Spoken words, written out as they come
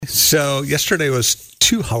So yesterday was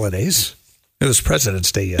 2 holidays. It was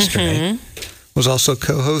President's Day yesterday. It was also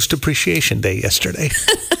Co-Host Appreciation Day yesterday.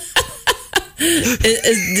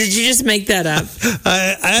 Did you just make that up?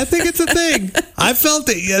 I think it's a thing. I felt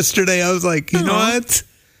it yesterday. I was like, you know what?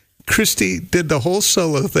 Christy did the whole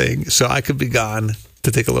solo thing so I could be gone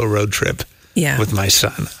to take a little road trip with my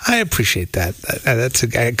son. I appreciate that. That's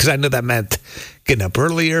because I know that meant getting up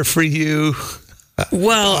earlier for you.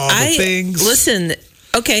 Well, all the things. Listen.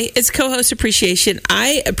 Okay, it's co-host appreciation.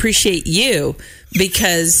 I appreciate you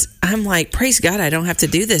because I'm like, praise God, I don't have to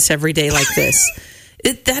do this every day like this.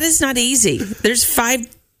 That is not easy. There's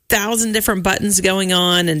 5,000 different buttons going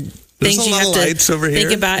on and things you have to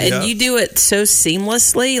think about. And you do it so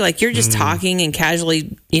seamlessly. Like you're just talking and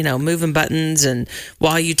casually, moving buttons and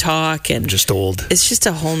while you talk. And I'm just old. It's just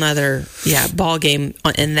a whole nother ball game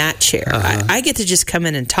in that chair. I get to just come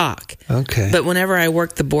in and talk. Okay. But whenever I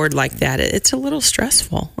work the board like that, it's a little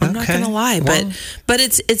stressful. I'm not going to lie. Well, but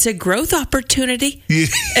it's a growth opportunity.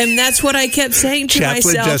 And that's what I kept saying to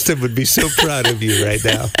myself. Chaplain Justin would be so proud of you right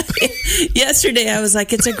now. Yesterday, I was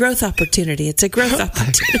like, it's a growth opportunity. It's a growth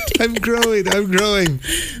opportunity. I'm growing.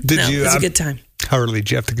 It was a good time. How early did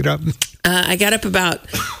you have to get up? I got up about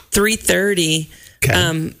 3:30,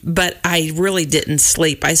 but I really didn't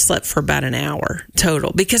sleep. I slept for about an hour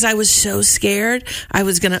total because I was so scared I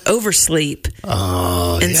was going to oversleep.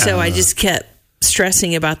 So I just kept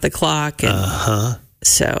stressing about the clock. And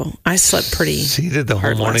so I slept pretty hard. So you did the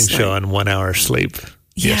whole morning show on 1 hour sleep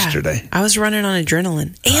yesterday. I was running on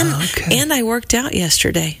adrenaline. And I worked out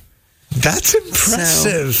yesterday. That's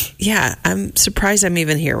impressive. So, I'm surprised I'm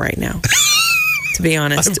even here right now, to be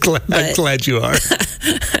honest. I'm glad you are.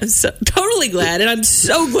 I'm so totally glad, and I'm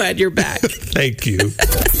so glad you're back. Thank you.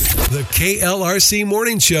 The KLRC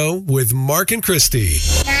Morning Show with Mark and Christy.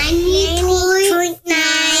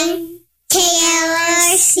 90.9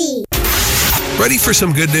 KLRC. Ready for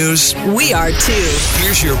some good news? We are too.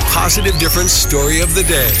 Here's your positive difference story of the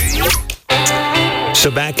day.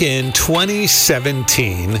 So back in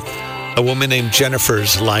 2017, a woman named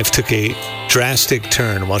Jennifer's life took a drastic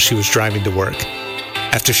turn while she was driving to work.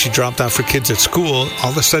 After she dropped off her kids at school,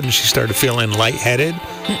 all of a sudden she started feeling lightheaded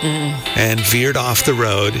and veered off the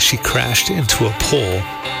road. She crashed into a pole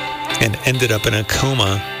and ended up in a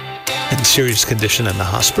coma in serious condition in the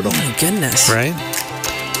hospital. Oh, my goodness. Right?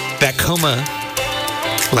 That coma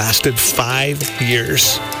lasted 5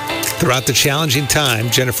 years. Throughout the challenging time,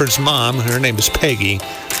 Jennifer's mom, her name is Peggy,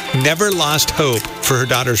 never lost hope for her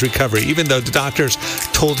daughter's recovery, even though the doctors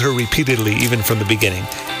told her repeatedly, even from the beginning,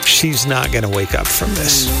 she's not going to wake up from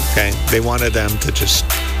this. Okay? They wanted them to just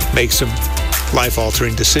make some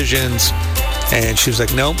life-altering decisions. And she was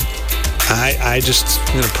like, nope, I'm going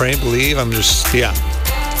to pray and believe.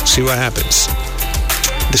 See what happens.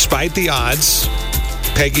 Despite the odds,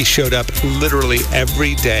 Peggy showed up literally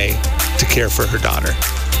every day to care for her daughter.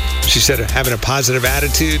 She said having a positive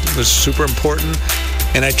attitude was super important.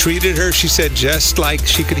 And I treated her, she said, just like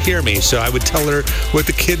she could hear me. So I would tell her what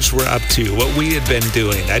the kids were up to, what we had been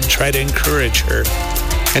doing. I'd try to encourage her.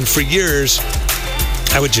 And for years,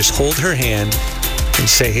 I would just hold her hand and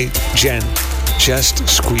say, hey, Jen, just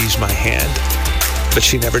squeeze my hand. But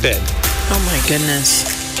she never did. Oh, my goodness.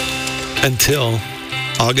 Until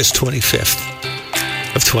August 25th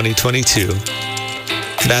of 2022.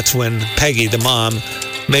 That's when Peggy, the mom,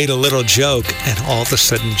 made a little joke, and all of a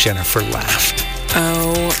sudden Jennifer laughed.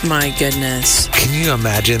 Oh, my goodness. Can you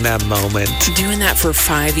imagine that moment? Doing that for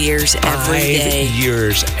 5 years every day. 5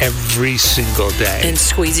 years every single day. And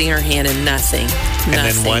squeezing her hand and nothing. And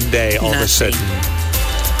then one day, all of a sudden,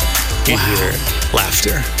 you hear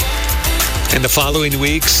laughter. In the following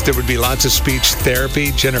weeks, there would be lots of speech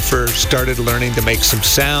therapy. Jennifer started learning to make some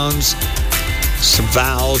sounds, some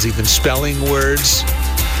vowels, even spelling words.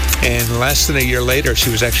 And less than a year later,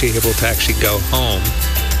 she was actually able to actually go home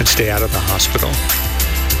and stay out of the hospital.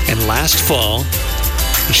 And last fall,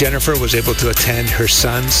 Jennifer was able to attend her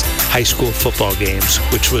son's high school football games,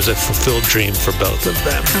 which was a fulfilled dream for both of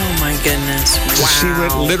them. Oh, my goodness. Wow. So she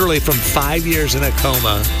went literally from 5 years in a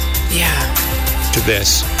coma to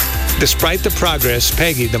this. Despite the progress,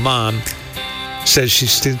 Peggy, the mom, says she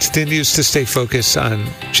continues to stay focused on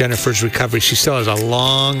Jennifer's recovery. She still has a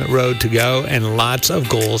long road to go and lots of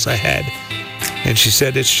goals ahead. And she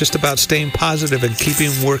said it's just about staying positive and keeping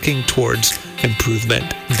working towards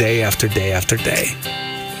improvement day after day after day.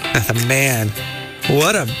 Man,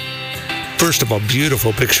 what a, first of all,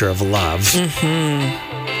 beautiful picture of love. Mm-hmm.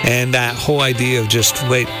 And that whole idea of just,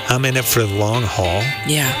 wait, I'm in it for the long haul.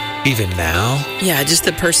 Yeah. Even now. Yeah, just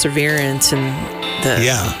the perseverance and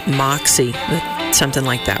the moxie that something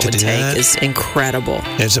like that would take is incredible.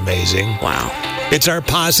 It's amazing. Wow. It's our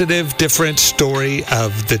positive, different story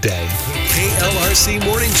of the day. KLRC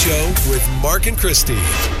Morning Show with Mark and Christy.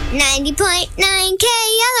 90.9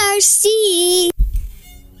 KLRC.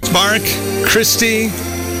 It's Mark, Christy.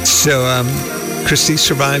 So, Christy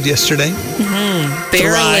survived yesterday. Barely.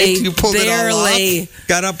 Thrived. You pulled it all barely. off.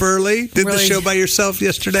 Got up early. Did the Really? show by yourself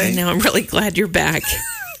yesterday. I know. I'm really glad you're back.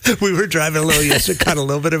 We were driving a little yesterday, caught a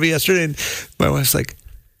little bit of it yesterday, and my wife's like,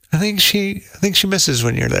 I think she misses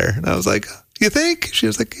when you're there. And I was like, you think? She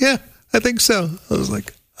was like, yeah, I think so. I was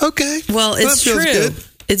like, okay. Well, it's that feels true. good.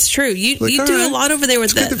 It's true. You Like, do all right. a lot over there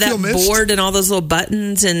with It's good to feel that missed. board and all those little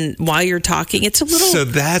buttons, and while you're talking, it's a little. So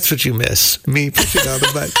that's what you miss, me pushing all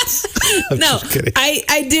the buttons. I'm no, just kidding.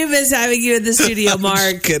 I do miss having you in the studio, Mark.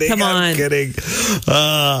 Just kidding. Come on. I'm kidding.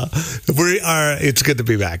 It's good to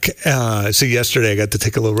be back. So yesterday I got to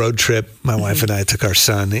take a little road trip. My wife and I took our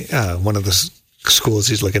son, one of the schools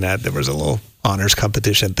he's looking at. There was a little honors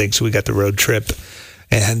competition thing, so we got the road trip.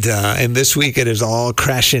 And this week it is all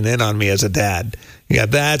crashing in on me as a dad. You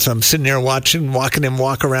got that, so I'm sitting there watching him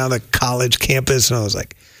walk around the college campus, and I was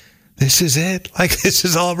like, this is it. Like, this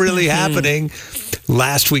is all really happening.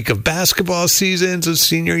 Last week of basketball season, so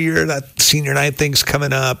senior year, that senior night thing's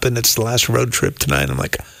coming up, and it's the last road trip tonight. I'm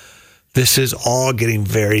like, this is all getting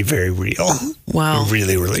very, very real. Wow.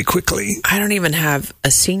 Really, really quickly. I don't even have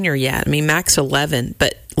a senior yet. I mean, Mac's 11,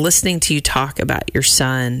 but listening to you talk about your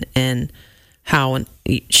son and how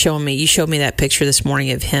you showed me that picture this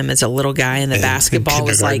morning of him as a little guy, and the basketball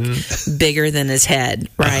was like bigger than his head,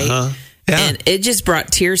 right? Yeah. And it just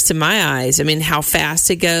brought tears to my eyes. I mean, how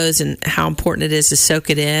fast it goes and how important it is to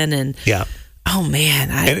soak it in. And yeah. Oh man,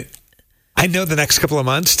 I know the next couple of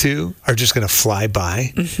months, too, are just going to fly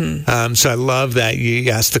by. So I love that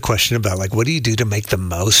you asked the question about, like, what do you do to make the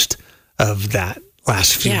most of that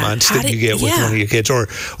last few months that you get with one of your kids? Or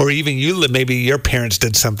even maybe your parents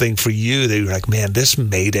did something for you that you're like, man, this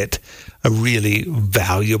made it a really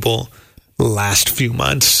valuable last few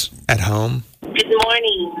months at home. Good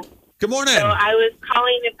morning. Good morning. So I was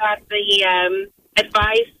calling about the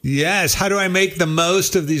advice. Yes. How do I make the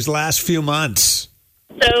most of these last few months?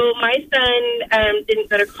 So my son didn't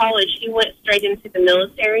go to college. He went straight into the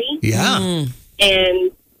military. Yeah.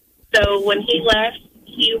 And so when he left,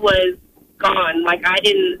 he was gone. Like, I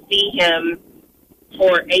didn't see him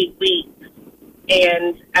for 8 weeks.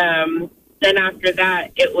 And then after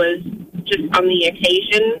that, it was just on the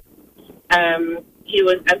occasion. He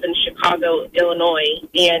was up in Chicago, Illinois.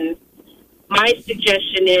 And my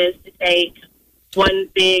suggestion is to take one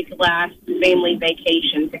big last family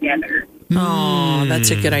vacation together. Oh, that's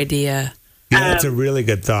a good idea. Yeah, that's a really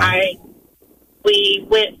good thought. We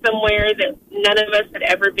went somewhere that none of us had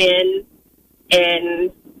ever been,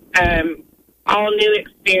 and all new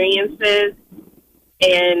experiences,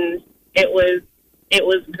 and it was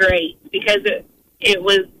great because it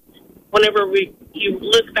was whenever you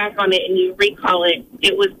look back on it and you recall it,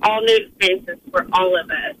 it was all new experiences for all of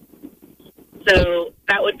us. So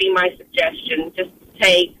that would be my suggestion. Just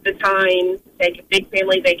take the time to take a big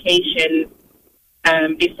family vacation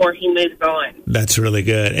before he moves on. That's really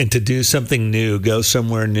good. And to do something new, go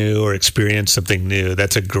somewhere new or experience something new,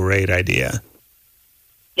 that's a great idea.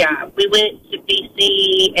 Yeah, we went to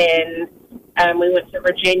D.C. and we went to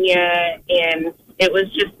Virginia, and it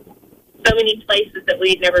was just so many places that we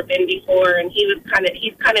had never been before, and he's kind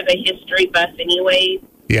of a history buff anyways.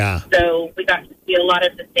 Yeah. So we got to see a lot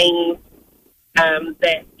of the things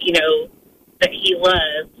that he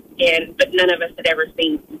loved, but none of us had ever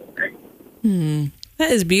seen before.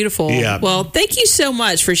 That is beautiful. Yeah. Well, thank you so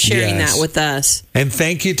much for sharing Yes. that with us. And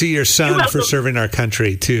thank you to your son You're welcome. for serving our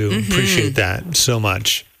country, too. Appreciate that so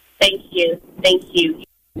much. Thank you. Thank you.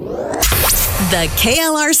 The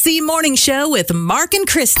KLRC Morning Show with Mark and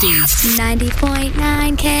Christy.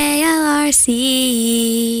 90.9 KLRC.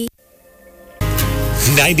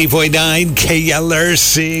 90.9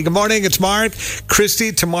 KLRC. Good morning. It's Mark.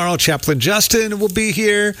 Christy, tomorrow, Chaplain Justin will be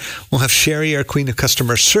here. We'll have Sherry, our Queen of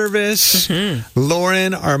Customer Service.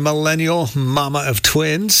 Lauren, our millennial mama of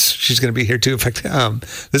twins. She's going to be here, too. In fact,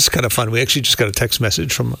 this is kind of fun. We actually just got a text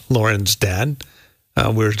message from Lauren's dad.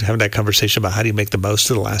 We were having that conversation about how do you make the most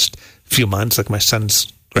of the last few months. Like, my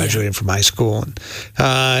son's graduating from high school, and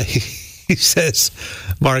he says,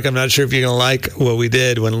 Mark, I'm not sure if you're going to like what we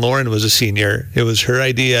did when Lauren was a senior. It was her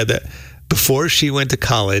idea that before she went to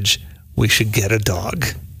college, we should get a dog.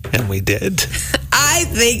 And we did. I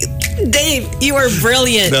think, Dave, you are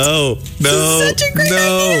brilliant. No. This is such a great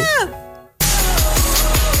idea.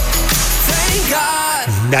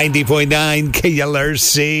 90.9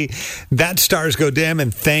 KLRC. That stars go dim,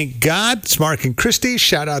 and thank God. It's Mark and Christy.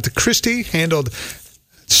 Shout out to Christy. Handled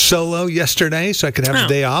solo yesterday so I could have the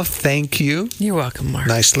day off. Thank you. You're welcome, Mark.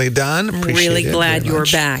 Nicely done. I'm Appreciate really it glad very you're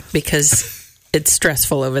much. back because it's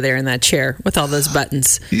stressful over there in that chair with all those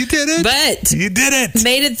buttons. You did it. But you did it.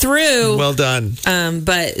 Made it through. Well done.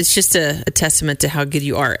 But it's just a testament to how good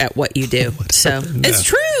you are at what you do. So it's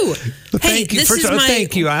true. Well, thank you. First of all,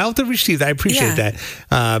 thank you. I hope to receive that. I appreciate that.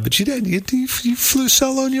 But you did. You flew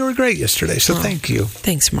solo and you were great yesterday. So thank you.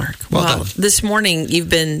 Thanks, Mark. Well done. This morning you've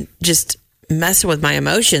been just messing with my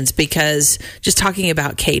emotions because just talking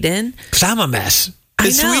about Caden. Because I'm a mess.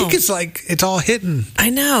 This week, it's like, it's all hitting. I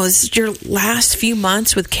know. This is your last few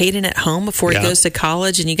months with Caden at home before he goes to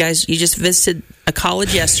college. And you just visited a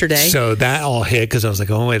college yesterday. So that all hit because I was like,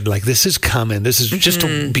 oh, wait, like, this is coming. This is just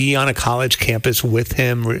to be on a college campus with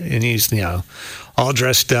him. And he's, all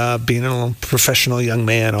dressed up, being a little professional young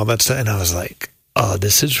man, all that stuff. And I was like, oh,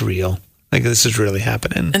 this is real. Like, this is really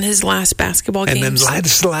happening. And his last basketball game. And then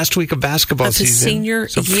this is the last week of basketball of his season. Senior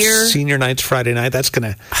so year. Senior night's Friday night. That's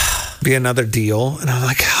going to be another deal. And I'm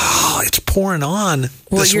like, oh, it's pouring on.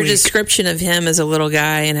 Well, your week. description of him as a little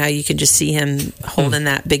guy and how you can just see him holding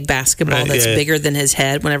that big basketball that's bigger than his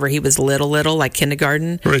head whenever he was little, like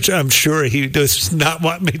kindergarten. Which I'm sure he does not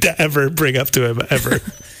want me to ever bring up to him, ever.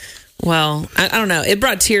 Well, I don't know. It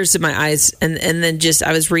brought tears to my eyes. And then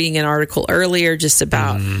I was reading an article earlier just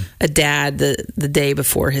about a dad the day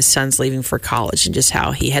before his son's leaving for college and just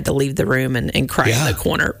how he had to leave the room and cry in the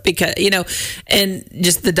corner because, and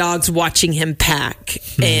just the dogs watching him pack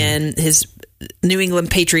and his New England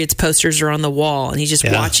Patriots posters are on the wall and he's just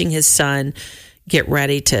watching his son get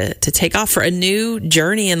ready to take off for a new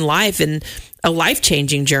journey in life and a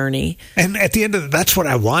life-changing journey. And at the end of that's what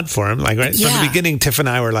I want for him. Like from the beginning, Tiff and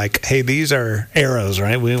I were like, hey, these are arrows,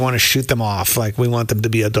 right? We want to shoot them off. Like we want them to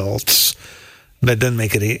be adults. But it doesn't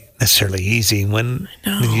make it necessarily easy when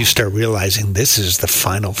you start realizing this is the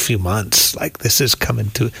final few months. Like this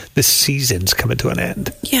season's coming to an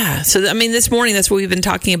end. Yeah. So, this morning, that's what we've been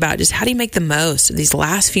talking about. Just how do you make the most of these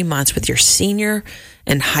last few months with your senior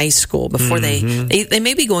and high school before they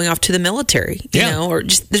may be going off to the military, you know, or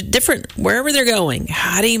just different, wherever they're going.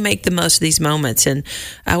 How do you make the most of these moments? And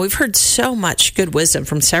we've heard so much good wisdom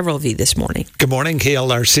from several of you this morning. Good morning,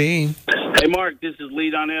 KLRC. Hey, Mark, this is Lee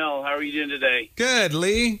Donnell. How are you doing today? Good,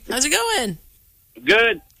 Lee. How's it going?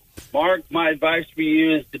 Good. Mark, my advice for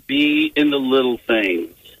you is to be in the little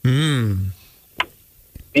things. Be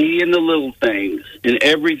in the little things. In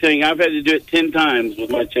everything. I've had to do it 10 times with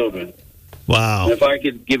my children. Wow. And if I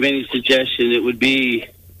could give any suggestion, it would be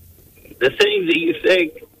the things that you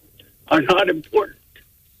think are not important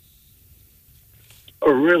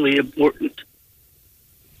are really important.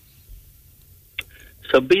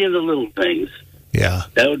 So be in the little things. Yeah.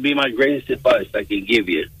 That would be my greatest advice I could give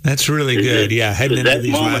you. That's really good. Yeah. Heading into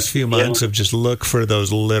these last few months of just look for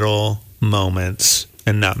those little moments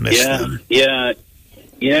and not miss them. Yeah.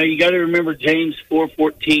 You got to remember James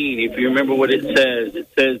 4:14. If you remember what it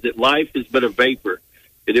says that life is but a vapor.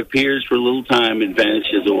 It appears for a little time and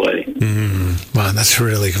vanishes away. Wow, that's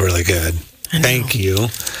really, really good. Thank you.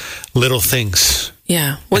 Little things.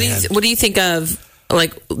 Yeah. What do you think of,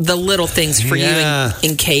 like, the little things for you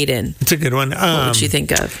in Caden? It's a good one. What would you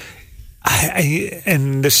think of?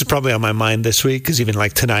 And this is probably on my mind this week because even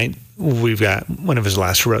like tonight, we've got one of his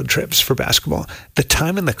last road trips for basketball. The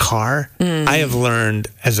time in the car, I have learned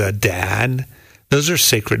as a dad, those are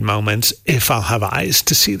sacred moments if I'll have eyes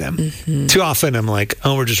to see them. Too often I'm like,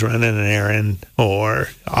 oh, we're just running an errand or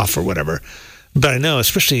off or whatever. But I know,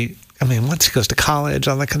 especially, once he goes to college,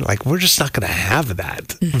 all that kind of like, we're just not going to have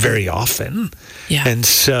that very often. Yeah. And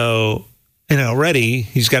so, already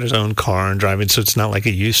he's got his own car and driving, so it's not like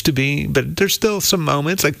it used to be. But there's still some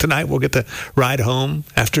moments, like tonight we'll get to ride home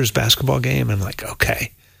after his basketball game. I'm like,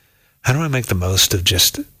 okay, how do I make the most of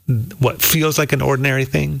just what feels like an ordinary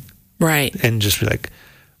thing? Right. And just be like,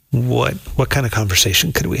 what kind of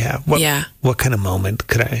conversation could we have? What kind of moment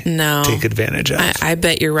could I take advantage of? I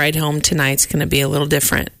bet your ride home tonight's going to be a little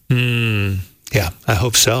different. Yeah, I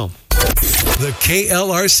hope so. The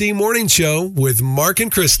KLRC Morning Show with Mark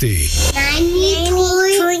and Christy.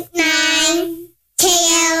 90.9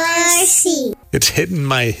 KLRC. It's hitting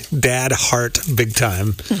my dad heart big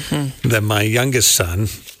time that my youngest son,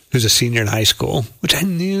 who's a senior in high school, which I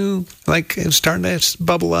knew, like, it was starting to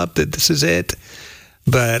bubble up that this is it.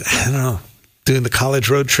 But I don't know, doing the college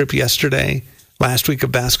road trip yesterday, last week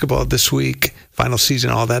of basketball this week, final season,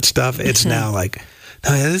 all that stuff, it's now like,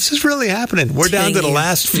 no, this is really happening. We're down to the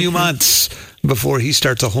last few months before he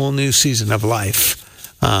starts a whole new season of life.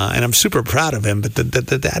 And I'm super proud of him, but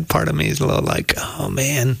the dad part of me is a little like, oh,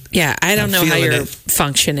 man. Yeah, I don't know how feeling you're it.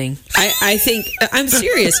 functioning. I think, I'm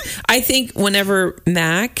serious. I think whenever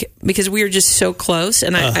Mac, because we were just so close,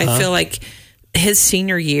 and I feel like his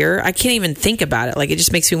senior year, I can't even think about it. Like, it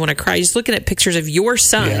just makes me want to cry. Just looking at pictures of your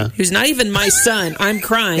son, who's not even my son, I'm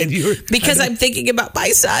crying because I'm thinking about my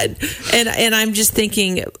son. And I'm just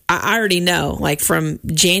thinking, I already know, like, from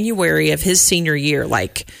January of his senior year,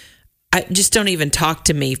 like, I just don't even talk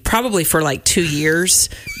to me probably for like 2 years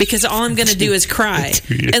because all I'm going to do is cry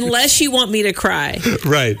unless you want me to cry.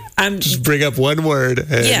 Right. Just bring up one word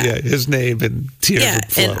and his name and tears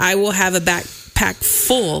would flow. And I will have a backpack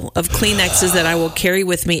full of Kleenexes that I will carry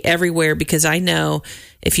with me everywhere because I know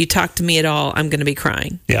if you talk to me at all, I'm going to be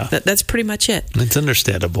crying. Yeah. That's pretty much it. It's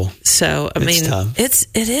understandable. So, I mean, tough. it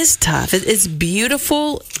is tough. It's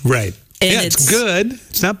beautiful. Right. And it's good.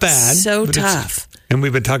 It's not bad. So tough. And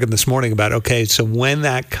we've been talking this morning about, okay, so when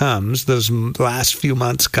that comes, those last few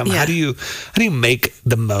months come, how do you make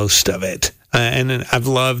the most of it? And I've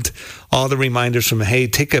loved all the reminders from, hey,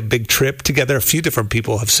 take a big trip together. A few different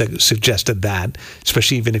people have suggested that,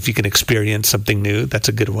 especially even if you can experience something new. That's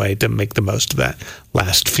a good way to make the most of that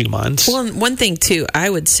last few months. Well, and one thing, too, I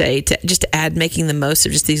would say, to add making the most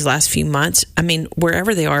of just these last few months, I mean,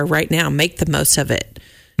 wherever they are right now, make the most of it.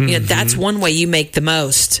 You know, that's one way you make the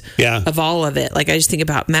most of all of it. Like, I just think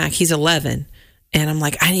about Mac. He's 11. And I'm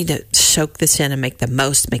like, I need to soak this in and make the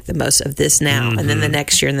most of this now. And then the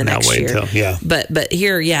next year and the next year. But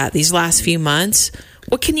here, these last few months,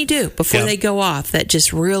 what can you do before they go off that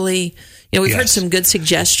just really... You know, we've heard some good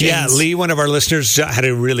suggestions. Yeah, Lee, one of our listeners, had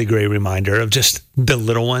a really great reminder of just the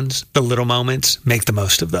little ones, the little moments. Make the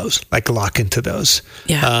most of those. Like, lock into those.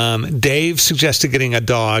 Yeah. Dave suggested getting a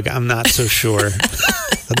dog. I'm not so sure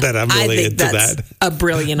that I'm really into that's that. A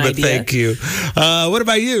brilliant idea. Thank you. What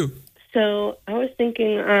about you? So I was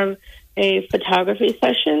thinking of a photography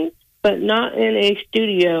session, but not in a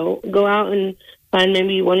studio. Go out and find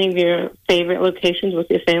maybe one of your favorite locations with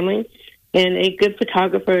your family. And a good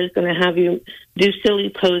photographer is going to have you do silly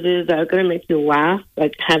poses that are going to make you laugh,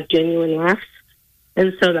 like have genuine laughs.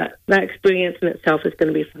 And so that experience in itself is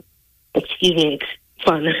going to be fun.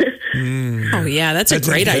 Fun. Oh, yeah, that's a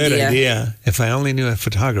great idea. If I only knew a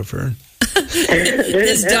photographer.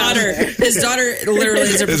 His daughter literally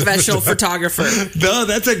is a professional photographer. No,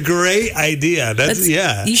 that's a great idea.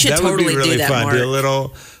 You should totally would be really do that, fun. Mark. Do a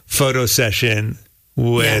little photo session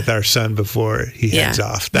with our son before he heads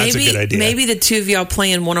off. That's a good idea. Maybe the two of y'all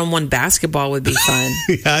playing one-on-one basketball would be fun.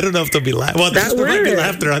 I don't know if there'll be laughter. Well, there might be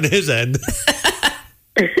laughter on his end.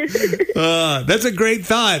 That's a great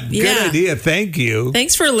thought. Good idea. Thank you.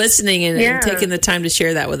 Thanks for listening and taking the time to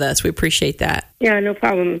share that with us. We appreciate that. Yeah, no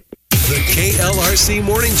problem. The KLRC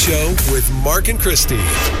Morning Show with Mark and Christy.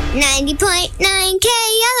 90.9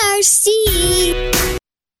 KLRC.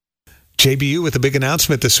 JBU with a big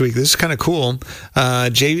announcement this week. This is kind of cool.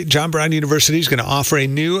 John Brown University is going to offer a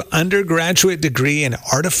new undergraduate degree in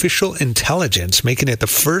artificial intelligence, making it the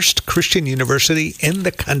first Christian university in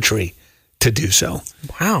the country to do so.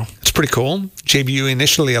 Wow. It's pretty cool. JBU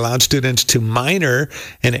initially allowed students to minor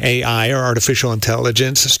in AI or artificial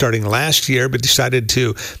intelligence starting last year, but decided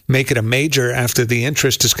to make it a major after the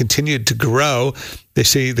interest has continued to grow. They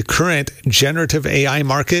say the current generative AI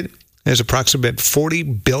market is approximate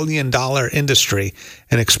 $40 billion industry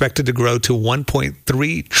and expected to grow to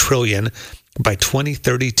 $1.3 trillion by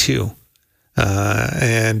 2032.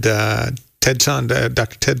 Dr. Ted Song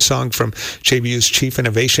from JBU's Chief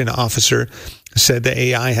Innovation Officer said that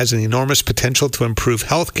AI has an enormous potential to improve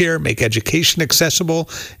healthcare, make education accessible,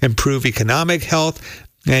 improve economic health,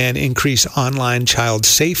 and increase online child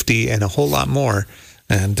safety, and a whole lot more.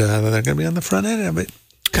 And they're going to be on the front end of it.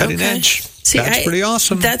 Cutting edge. See, that's pretty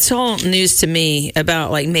awesome. That's all news to me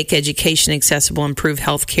about like make education accessible, improve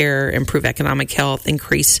healthcare, improve economic health,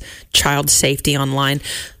 increase child safety online.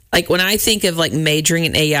 Like when I think of like majoring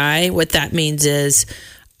in AI, what that means is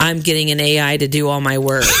I'm getting an AI to do all my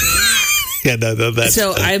work. That's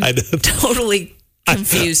so I'm totally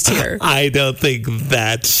confused here. I don't think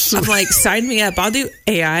that's... I'm like, sign me up. I'll do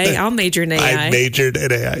AI. I'll major in AI. I majored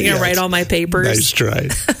in AI. You're going to write all my papers? Nice try.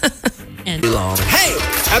 And Hey,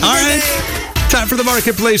 happy all birthday. right. Time for the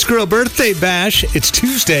Marketplace Grill Birthday Bash. It's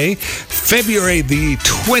Tuesday, February the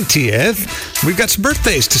 20th. We've got some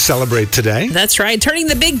birthdays to celebrate today. That's right. Turning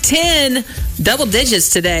the Big 10 double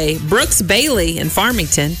digits today. Brooks Bailey in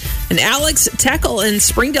Farmington. And Alex Teckle in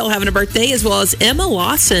Springdale having a birthday, as well as Emma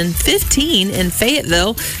Lawson, 15 in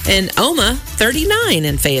Fayetteville, and Oma, 39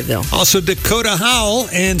 in Fayetteville. Also, Dakota Howell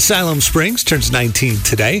in Siloam Springs turns 19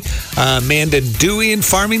 today. Amanda Dewey in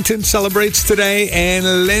Farmington celebrates today.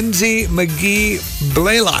 And Lindsay McGee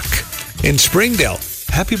Blaylock in Springdale.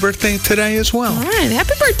 Happy birthday today as well. All right.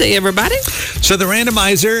 Happy birthday, everybody. So the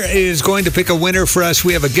randomizer is going to pick a winner for us.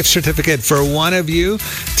 We have a gift certificate for one of you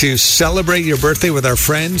to celebrate your birthday with our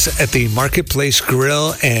friends at the Marketplace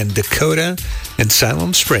Grill and Dakota and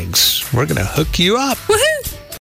Siloam Springs. We're going to hook you up. Woohoo!